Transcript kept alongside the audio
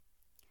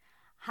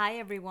Hi,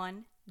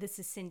 everyone. This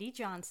is Cindy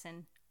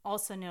Johnson,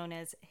 also known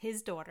as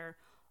His Daughter,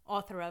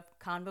 author of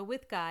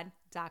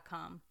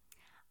ConvoWithGod.com.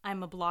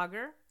 I'm a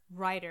blogger,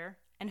 writer,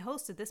 and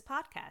host of this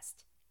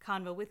podcast,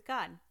 Convo with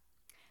God.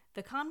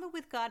 The Convo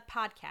with God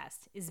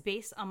podcast is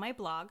based on my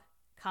blog,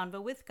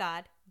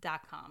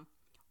 ConvoWithGod.com,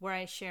 where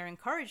I share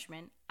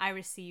encouragement I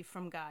receive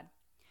from God.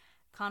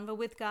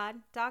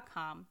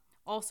 ConvoWithGod.com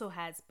also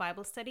has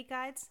Bible study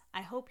guides I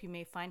hope you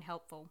may find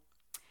helpful.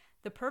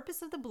 The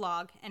purpose of the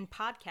blog and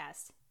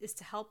podcast is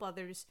to help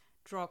others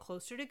draw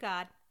closer to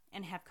God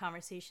and have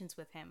conversations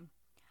with Him.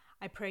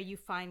 I pray you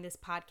find this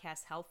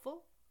podcast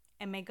helpful,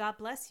 and may God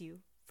bless you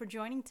for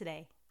joining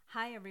today.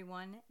 Hi,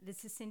 everyone.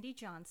 This is Cindy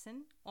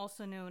Johnson,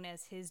 also known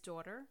as His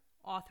Daughter,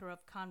 author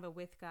of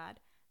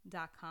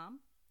ConvoWithGod.com.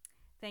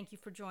 Thank you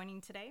for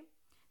joining today.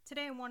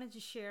 Today, I wanted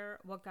to share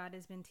what God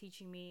has been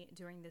teaching me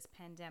during this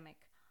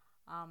pandemic.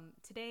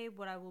 Today,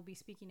 what I will be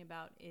speaking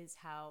about is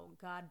how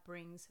God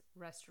brings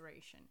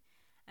restoration.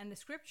 And the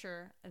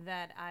scripture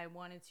that I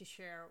wanted to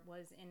share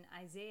was in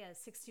Isaiah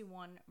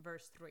 61,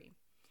 verse 3.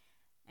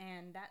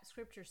 And that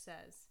scripture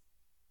says,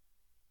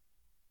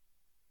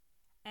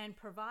 "And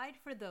provide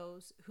for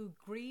those who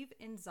grieve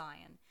in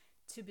Zion,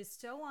 to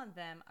bestow on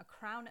them a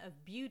crown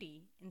of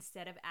beauty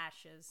instead of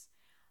ashes,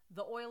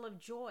 the oil of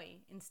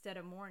joy instead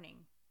of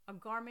mourning, a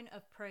garment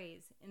of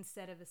praise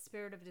instead of a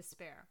spirit of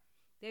despair.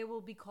 They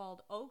will be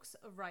called oaks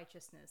of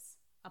righteousness,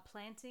 a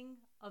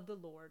planting of the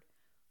Lord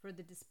for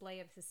the display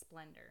of His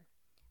splendor."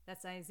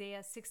 That's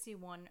Isaiah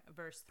 61,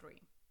 verse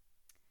 3.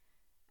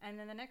 And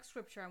then the next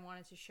scripture I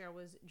wanted to share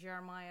was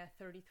Jeremiah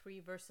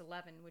 33, verse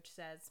 11, which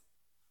says,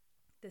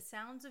 "The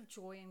sounds of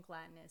joy and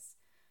gladness,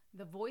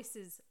 the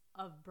voices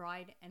of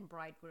bride and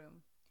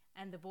bridegroom,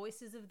 and the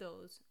voices of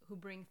those who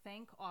bring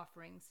thank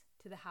offerings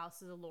to the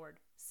house of the Lord,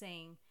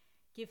 saying,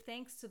 Give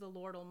thanks to the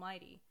Lord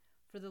Almighty,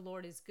 for the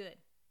Lord is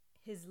good.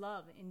 His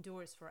love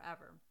endures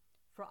forever.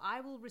 For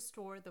I will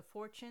restore the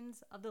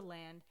fortunes of the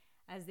land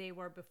as they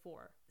were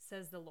before,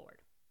 says the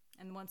Lord."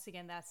 And once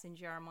again, that's in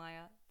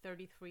Jeremiah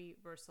 33,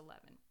 verse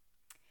 11.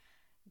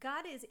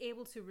 God is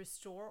able to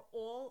restore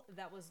all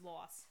that was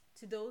lost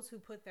to those who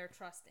put their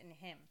trust in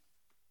Him.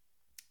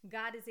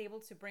 God is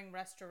able to bring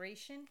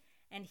restoration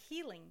and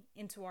healing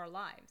into our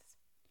lives.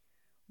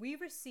 We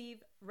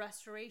receive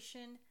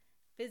restoration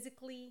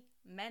physically,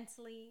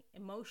 mentally,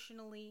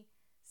 emotionally,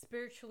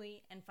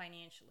 spiritually, and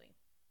financially.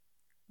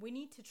 We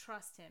need to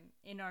trust Him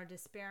in our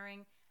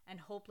despairing and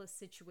hopeless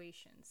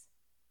situations.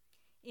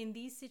 In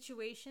these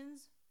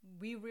situations,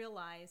 we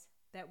realize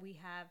that we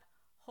have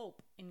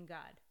hope in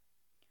God.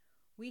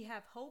 We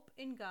have hope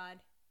in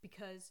God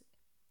because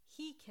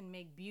He can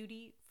make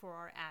beauty for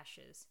our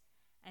ashes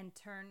and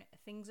turn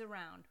things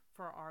around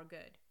for our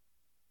good.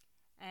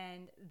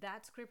 And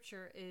that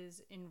scripture is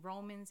in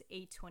Romans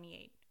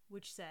 8:28,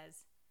 which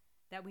says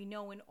that we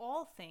know in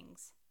all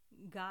things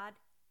God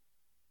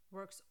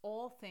works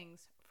all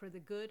things for the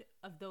good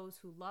of those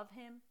who love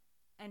Him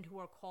and who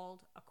are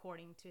called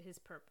according to His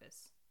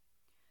purpose.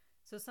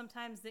 So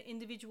sometimes the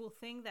individual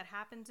thing that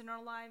happens in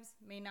our lives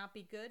may not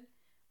be good,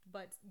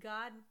 but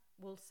God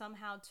will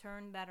somehow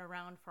turn that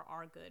around for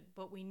our good.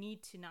 But we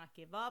need to not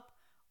give up.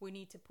 We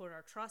need to put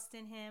our trust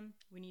in Him.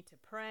 We need to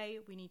pray.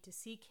 We need to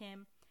seek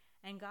Him.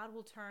 And God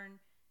will turn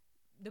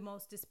the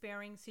most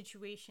despairing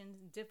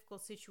situations,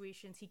 difficult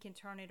situations, He can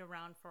turn it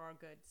around for our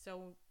good.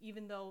 So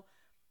even though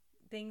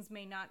things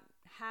may not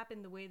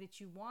happen the way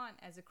that you want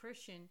as a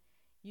Christian,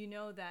 you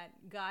know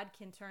that God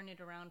can turn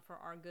it around for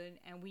our good.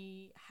 And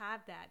we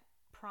have that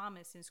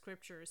promise in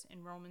scriptures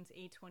in Romans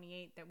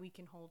 8:28 that we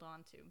can hold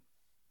on to.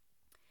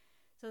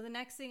 So the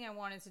next thing I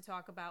wanted to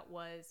talk about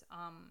was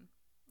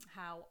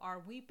how our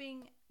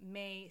weeping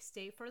may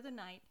stay for the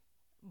night,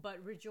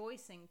 but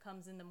rejoicing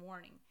comes in the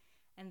morning.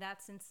 And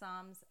that's in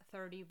Psalms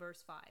 30,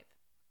 verse 5.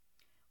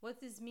 What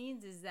this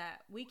means is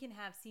that we can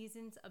have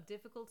seasons of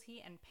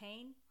difficulty and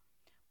pain,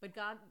 but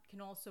God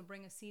can also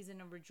bring a season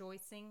of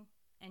rejoicing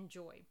and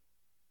joy.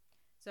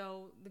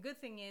 So the good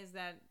thing is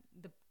that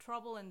the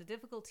trouble and the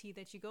difficulty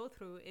that you go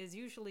through is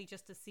usually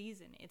just a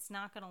season. It's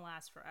not going to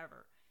last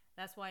forever.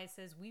 That's why it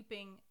says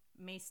weeping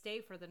may stay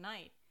for the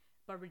night,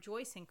 but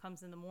rejoicing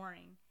comes in the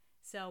morning.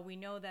 So we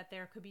know that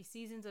there could be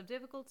seasons of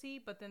difficulty,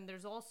 but then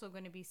there's also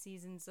going to be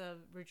seasons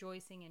of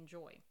rejoicing and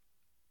joy.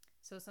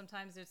 So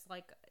sometimes it's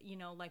like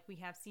we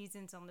have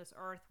seasons on this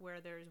earth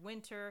where there's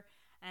winter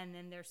and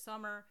then there's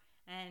summer.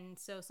 And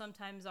so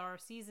sometimes our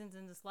seasons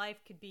in this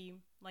life could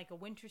be like a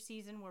winter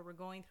season where we're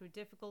going through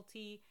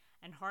difficulty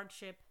and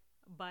hardship.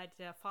 But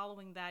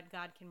following that,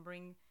 God can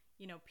bring,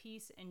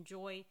 peace and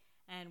joy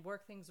and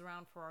work things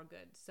around for our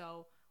good.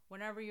 So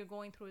whenever you're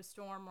going through a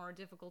storm or a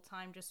difficult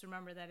time, just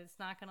remember that it's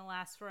not going to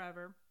last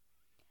forever.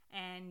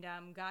 And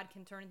God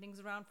can turn things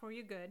around for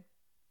your good.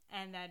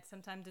 And that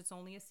sometimes it's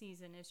only a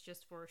season. It's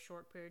just for a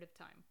short period of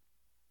time.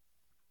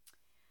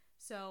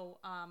 So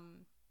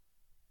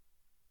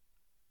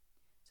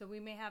we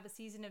may have a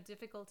season of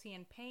difficulty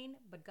and pain,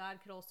 but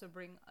God could also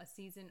bring a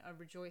season of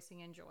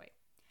rejoicing and joy.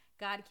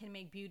 God can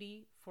make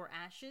beauty for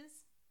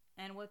ashes.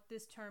 And what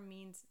this term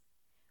means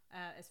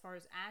as far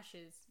as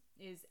ashes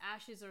is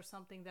ashes are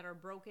something that are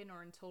broken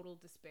or in total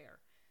despair.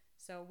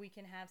 So we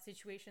can have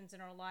situations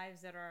in our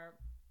lives that are,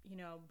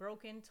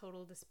 broken,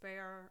 total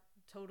despair,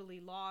 totally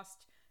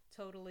lost,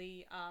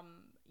 totally,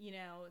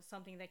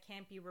 something that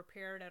can't be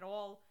repaired at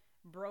all,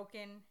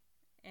 broken.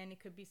 And it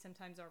could be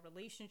sometimes our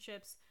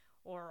relationships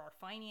or our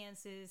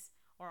finances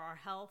or our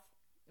health.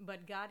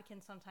 But God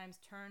can sometimes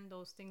turn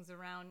those things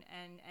around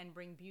and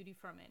bring beauty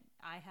from it.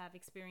 I have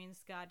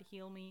experienced God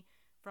heal me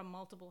from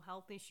multiple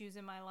health issues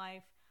in my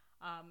life.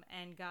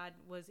 And God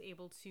was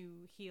able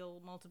to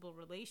heal multiple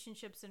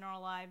relationships in our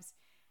lives.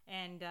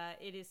 And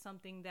it is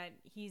something that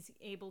He's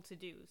able to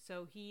do.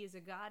 So He is a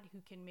God who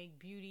can make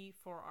beauty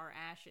for our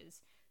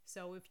ashes.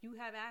 So if you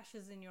have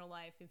ashes in your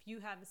life, if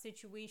you have a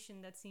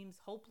situation that seems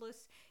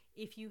hopeless,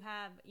 if you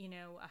have,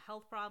 a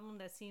health problem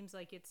that seems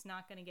like it's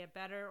not going to get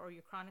better, or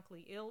you're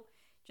chronically ill,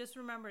 just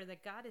remember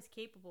that God is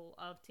capable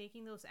of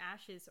taking those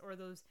ashes or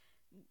those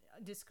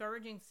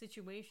discouraging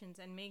situations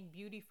and make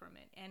beauty from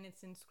it. And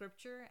it's in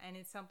scripture, and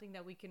it's something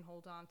that we can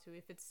hold on to.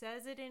 If it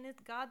says it in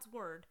God's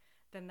word,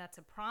 then that's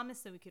a promise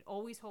that we could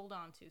always hold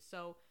on to.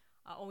 So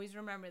always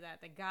remember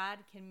that God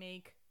can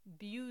make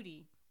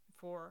beauty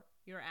for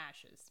your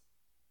ashes.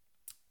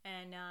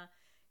 And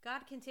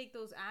God can take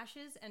those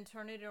ashes and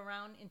turn it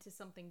around into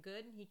something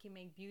good. He can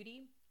make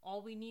beauty.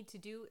 All we need to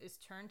do is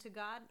turn to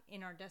God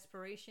in our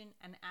desperation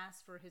and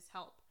ask for His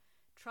help.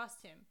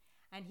 Trust Him,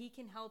 and He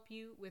can help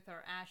you with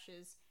our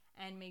ashes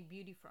and make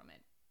beauty from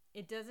it.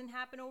 It doesn't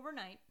happen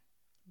overnight,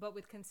 but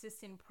with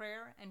consistent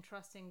prayer and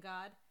trust in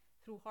God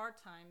through hard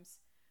times,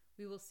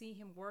 we will see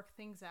Him work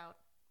things out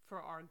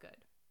for our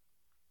good.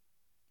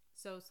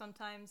 So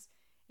sometimes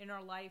in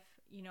our life,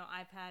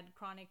 I've had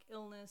chronic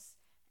illness,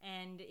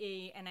 and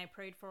I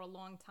prayed for a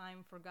long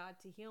time for God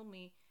to heal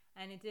me,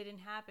 and it didn't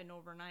happen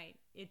overnight.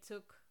 It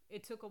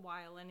took a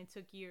while, and it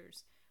took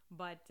years,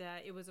 but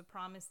it was a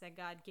promise that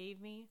God gave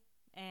me,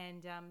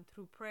 and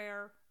through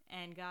prayer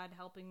and God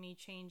helping me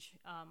change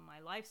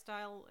my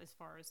lifestyle as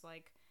far as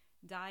like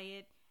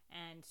diet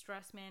and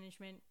stress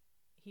management,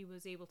 He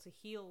was able to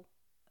heal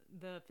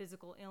the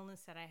physical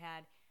illness that I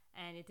had.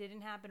 And it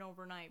didn't happen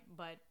overnight,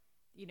 but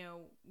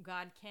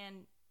God can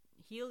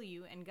heal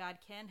you and God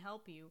can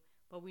help you,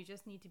 but we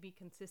just need to be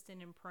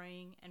consistent in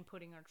praying and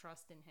putting our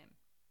trust in Him.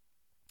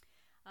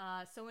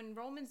 So in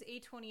Romans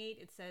 8:28,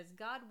 it says,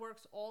 God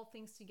works all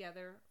things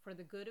together for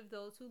the good of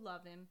those who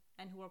love Him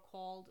and who are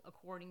called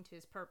according to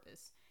His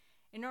purpose.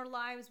 In our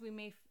lives, we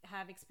may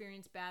have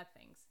experienced bad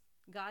things.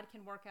 God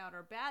can work out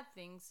our bad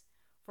things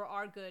for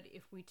our good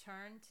if we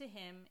turn to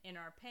Him in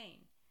our pain.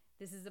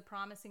 This is a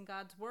promise in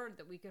God's word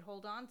that we could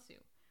hold on to.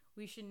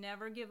 We should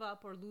never give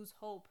up or lose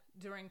hope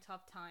during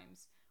tough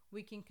times.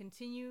 We can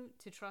continue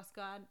to trust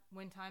God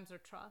when times are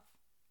tough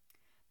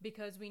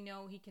because we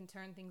know He can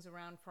turn things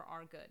around for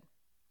our good.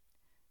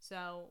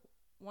 So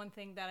one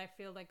thing that I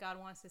feel that God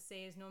wants to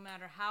say is no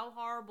matter how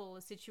horrible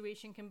a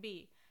situation can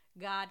be,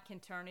 God can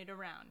turn it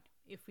around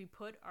if we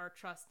put our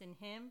trust in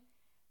Him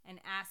and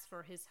ask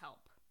for His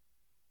help.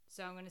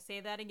 So I'm going to say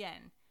that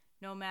again.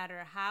 No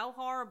matter how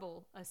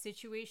horrible a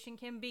situation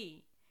can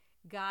be,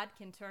 God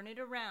can turn it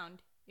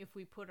around if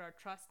we put our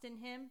trust in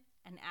Him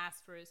and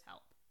ask for His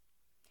help.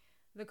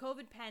 The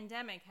COVID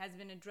pandemic has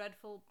been a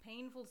dreadful,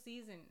 painful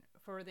season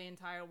for the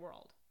entire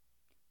world.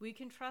 We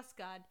can trust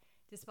God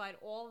despite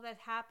all that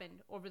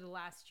happened over the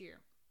last year.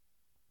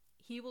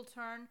 He will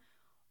turn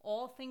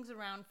all things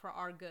around for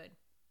our good.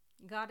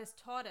 God has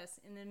taught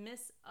us in the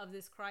midst of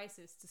this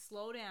crisis to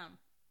slow down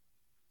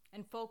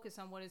and focus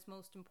on what is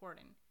most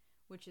important,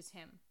 which is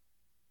Him.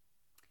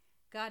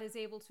 God is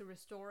able to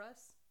restore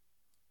us.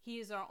 He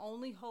is our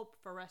only hope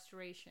for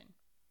restoration.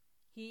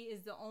 He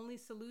is the only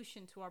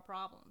solution to our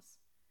problems.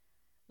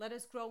 Let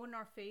us grow in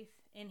our faith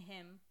in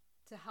Him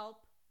to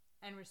help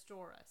and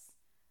restore us.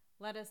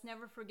 Let us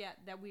never forget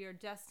that we are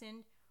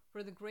destined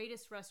for the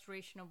greatest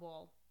restoration of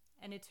all,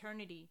 an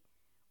eternity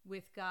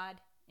with God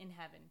in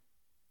heaven.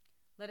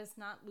 Let us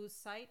not lose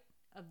sight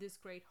of this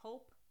great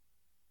hope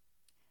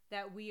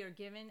that we are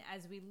given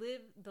as we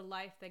live the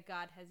life that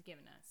God has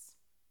given us.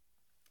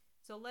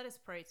 So let us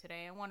pray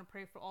today. I want to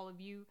pray for all of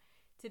you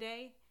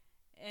today,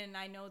 and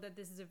I know that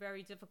this is a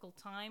very difficult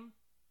time.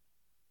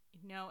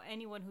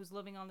 Anyone who's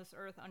living on this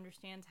earth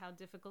understands how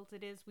difficult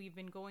it is. We've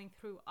been going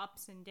through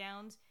ups and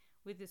downs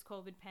with this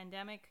COVID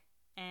pandemic,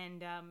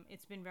 and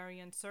it's been very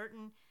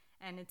uncertain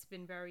and it's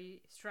been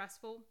very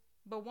stressful.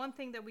 But one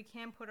thing that we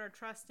can put our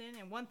trust in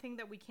and one thing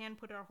that we can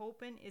put our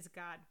hope in is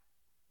God,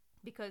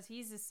 because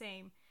He's the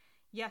same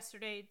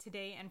yesterday,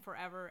 today, and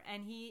forever,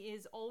 and He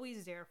is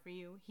always there for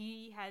you.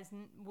 He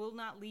will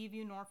not leave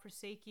you nor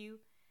forsake you,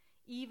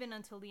 even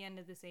until the end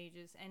of this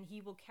ages, and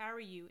He will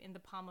carry you in the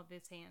palm of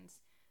His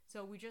hands.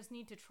 So we just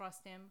need to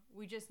trust Him.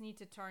 We just need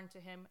to turn to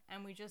Him,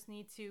 and we just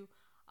need to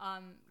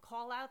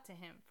call out to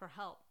Him for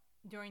help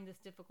during this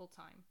difficult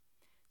time.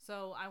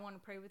 So I want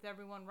to pray with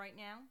everyone right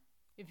now.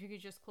 If you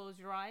could just close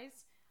your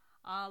eyes,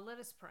 let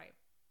us pray.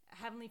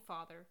 Heavenly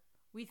Father,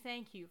 we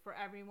thank You for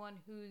everyone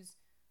who's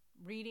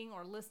reading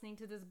or listening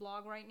to this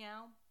blog right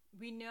now.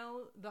 We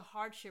know the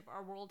hardship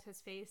our world has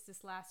faced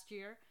this last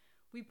year.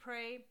 We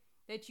pray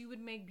that you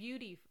would make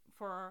beauty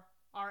for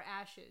our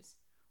ashes.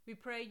 We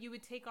pray you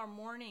would take our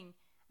mourning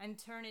and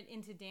turn it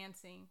into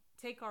dancing.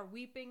 Take our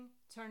weeping,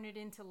 turn it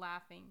into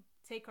laughing.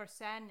 Take our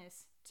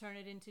sadness, turn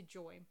it into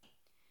joy.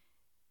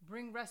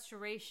 Bring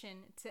restoration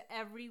to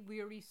every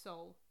weary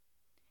soul.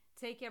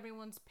 Take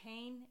everyone's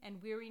pain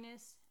and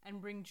weariness and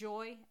bring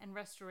joy and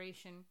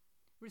restoration.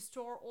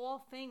 Restore all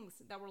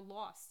things that were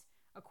lost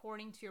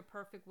according to your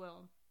perfect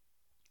will.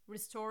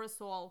 Restore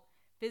us all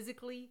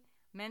physically,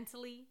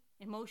 mentally,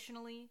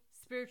 emotionally,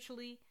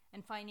 spiritually,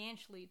 and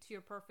financially to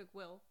your perfect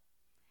will.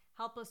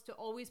 Help us to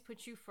always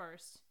put you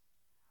first.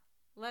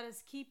 Let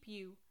us keep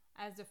you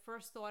as the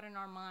first thought in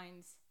our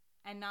minds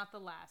and not the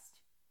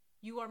last.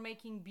 You are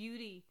making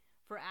beauty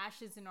for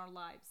ashes in our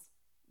lives.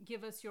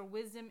 Give us your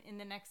wisdom in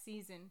the next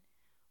season.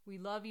 We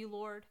love you,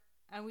 Lord,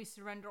 and we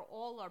surrender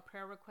all our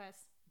prayer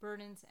requests,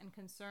 burdens, and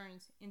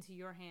concerns into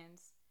your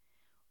hands.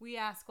 We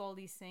ask all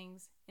these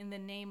things in the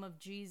name of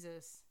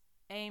Jesus.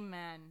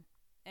 Amen.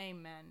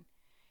 Amen.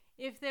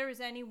 If there is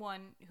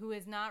anyone who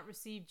has not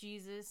received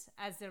Jesus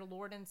as their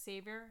Lord and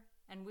Savior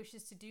and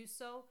wishes to do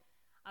so,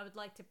 I would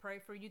like to pray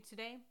for you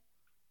today.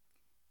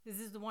 This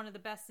is one of the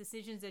best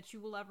decisions that you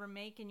will ever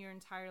make in your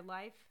entire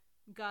life.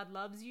 God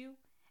loves you.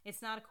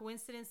 It's not a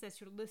coincidence that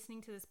you're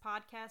listening to this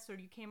podcast or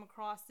you came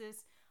across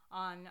this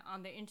on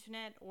the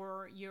internet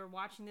or you're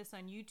watching this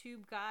on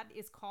YouTube. God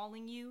is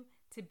calling you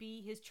to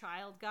be his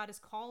child. God is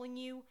calling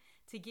you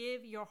to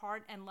give your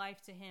heart and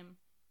life to him.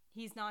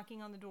 He's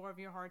knocking on the door of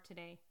your heart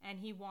today, and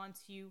he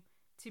wants you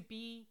to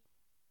be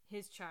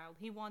his child.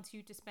 He wants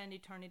you to spend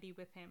eternity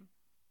with him.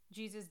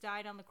 Jesus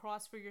died on the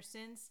cross for your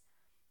sins,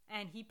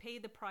 and he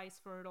paid the price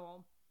for it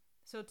all.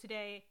 So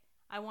today,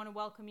 I want to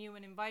welcome you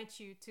and invite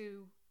you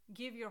to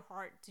give your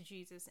heart to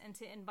Jesus and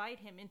to invite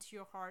him into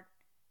your heart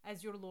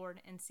as your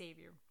Lord and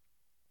Savior.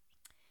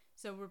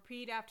 So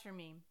repeat after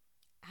me.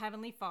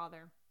 Heavenly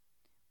Father,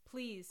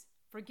 please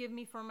forgive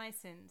me for my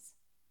sins.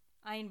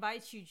 I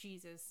invite you,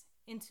 Jesus,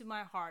 into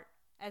my heart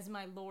as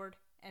my Lord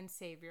and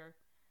Savior.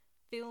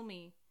 Fill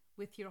me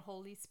with your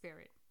Holy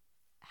Spirit.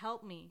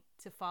 Help me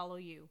to follow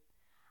you.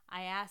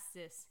 I ask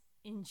this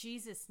in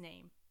Jesus'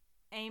 name.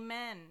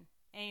 Amen.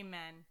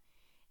 Amen.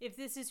 If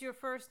this is your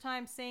first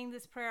time saying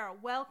this prayer,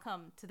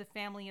 welcome to the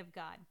family of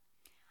God.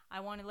 I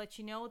want to let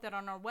you know that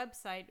on our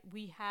website,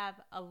 we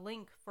have a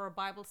link for a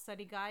Bible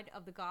study guide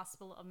of the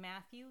Gospel of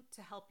Matthew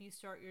to help you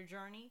start your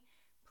journey.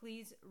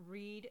 Please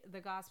read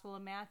the Gospel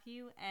of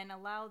Matthew and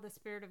allow the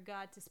Spirit of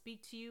God to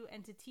speak to you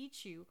and to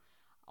teach you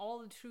all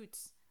the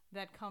truths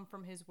that come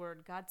from his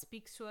word. God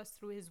speaks to us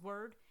through his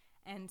word,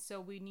 and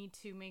so we need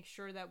to make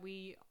sure that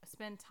we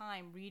spend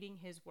time reading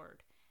his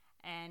word.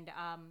 And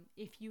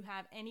if you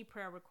have any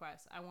prayer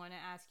requests, I want to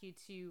ask you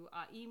to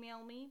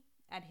email me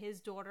at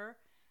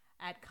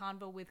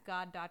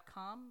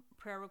hisdaughter@convowithgod.com.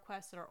 Prayer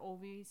requests are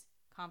always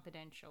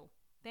confidential.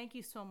 Thank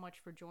you so much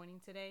for joining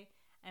today,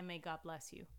 and may God bless you.